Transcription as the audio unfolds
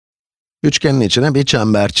Üçgenin içine bir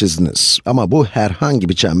çember çizdiniz. Ama bu herhangi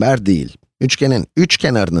bir çember değil. Üçgenin üç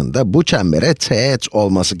kenarının da bu çembere teğet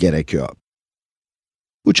olması gerekiyor.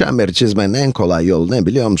 Bu çemberi çizmenin en kolay yolu ne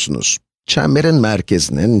biliyor musunuz? Çemberin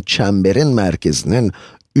merkezinin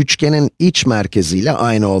üçgenin iç merkeziyle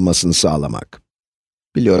aynı olmasını sağlamak.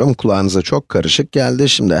 Biliyorum kulağınıza çok karışık geldi,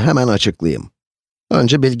 şimdi hemen açıklayayım.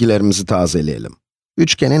 Önce bilgilerimizi tazeleyelim.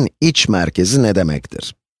 Üçgenin iç merkezi ne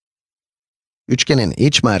demektir? Üçgenin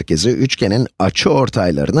iç merkezi, üçgenin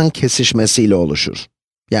açıortaylarının kesişmesiyle oluşur.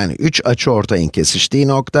 Yani üç açıortayın kesiştiği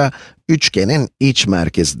nokta, üçgenin iç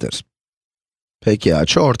merkezidir. Peki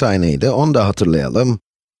açıortay neydi? Onu da hatırlayalım.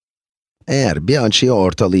 Eğer bir açıyı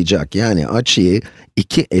ortalayacak, yani açıyı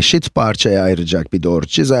iki eşit parçaya ayıracak bir doğru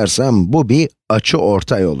çizersem, bu bir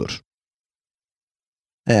açıortay olur.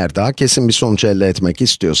 Eğer daha kesin bir sonuç elde etmek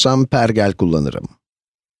istiyorsam, pergel kullanırım.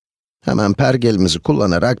 Hemen pergelimizi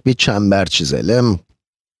kullanarak bir çember çizelim.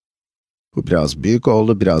 Bu biraz büyük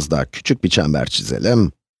oldu, biraz daha küçük bir çember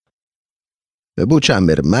çizelim. Ve bu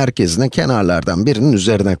çemberin merkezini kenarlardan birinin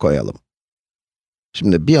üzerine koyalım.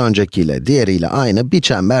 Şimdi bir öncekiyle, diğeriyle aynı bir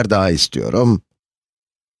çember daha istiyorum.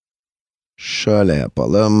 Şöyle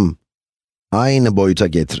yapalım. Aynı boyuta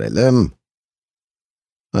getirelim.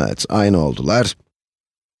 Evet, aynı oldular.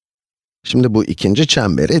 Şimdi bu ikinci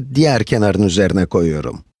çemberi diğer kenarın üzerine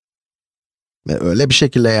koyuyorum. Ve öyle bir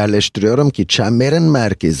şekilde yerleştiriyorum ki çemberin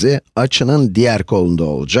merkezi açının diğer kolunda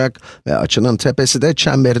olacak ve açının tepesi de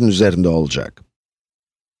çemberin üzerinde olacak.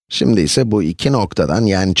 Şimdi ise bu iki noktadan,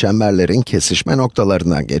 yani çemberlerin kesişme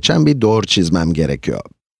noktalarından geçen bir doğru çizmem gerekiyor.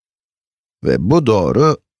 Ve bu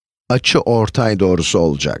doğru, açıortay doğrusu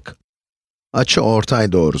olacak.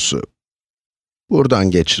 Açıortay doğrusu.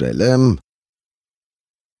 Buradan geçirelim.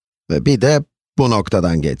 Ve bir de bu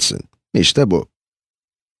noktadan geçsin. İşte bu.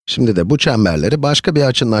 Şimdi de bu çemberleri başka bir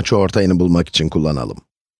açının açıortayını bulmak için kullanalım.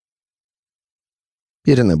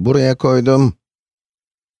 Birini buraya koydum.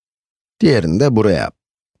 Diğerini de buraya.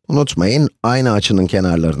 Unutmayın, aynı açının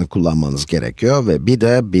kenarlarını kullanmanız gerekiyor ve bir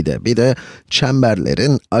de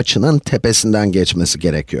çemberlerin açının tepesinden geçmesi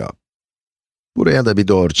gerekiyor. Buraya da bir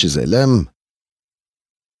doğru çizelim.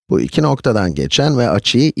 Bu iki noktadan geçen ve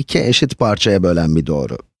açıyı iki eşit parçaya bölen bir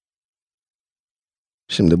doğru.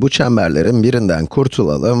 Şimdi bu çemberlerin birinden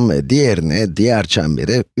kurtulalım ve diğer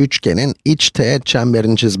çemberi üçgenin iç teğet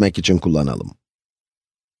çemberini çizmek için kullanalım.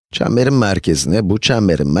 Bu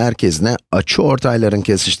çemberin merkezine açıortayların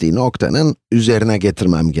kesiştiği noktanın üzerine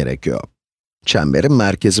getirmem gerekiyor. Çemberin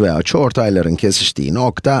merkezi ve açıortayların kesiştiği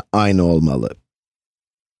nokta aynı olmalı.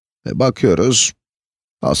 Ve bakıyoruz,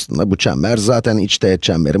 aslında bu çember zaten iç teğet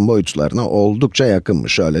çemberin boyutlarına oldukça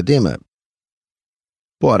yakınmış, öyle değil mi?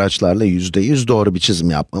 Bu araçlarla %100 doğru bir çizim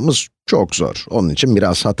yapmamız çok zor. Onun için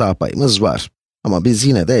biraz hata payımız var. Ama biz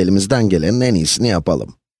yine de elimizden gelenin en iyisini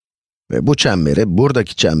yapalım. Ve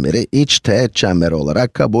buradaki çemberi iç teğet çemberi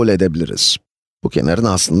olarak kabul edebiliriz. Bu kenarın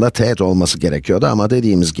aslında teğet olması gerekiyordu ama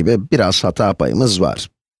dediğimiz gibi biraz hata payımız var.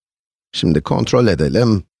 Şimdi kontrol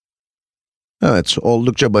edelim. Evet,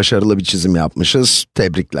 oldukça başarılı bir çizim yapmışız.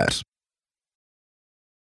 Tebrikler.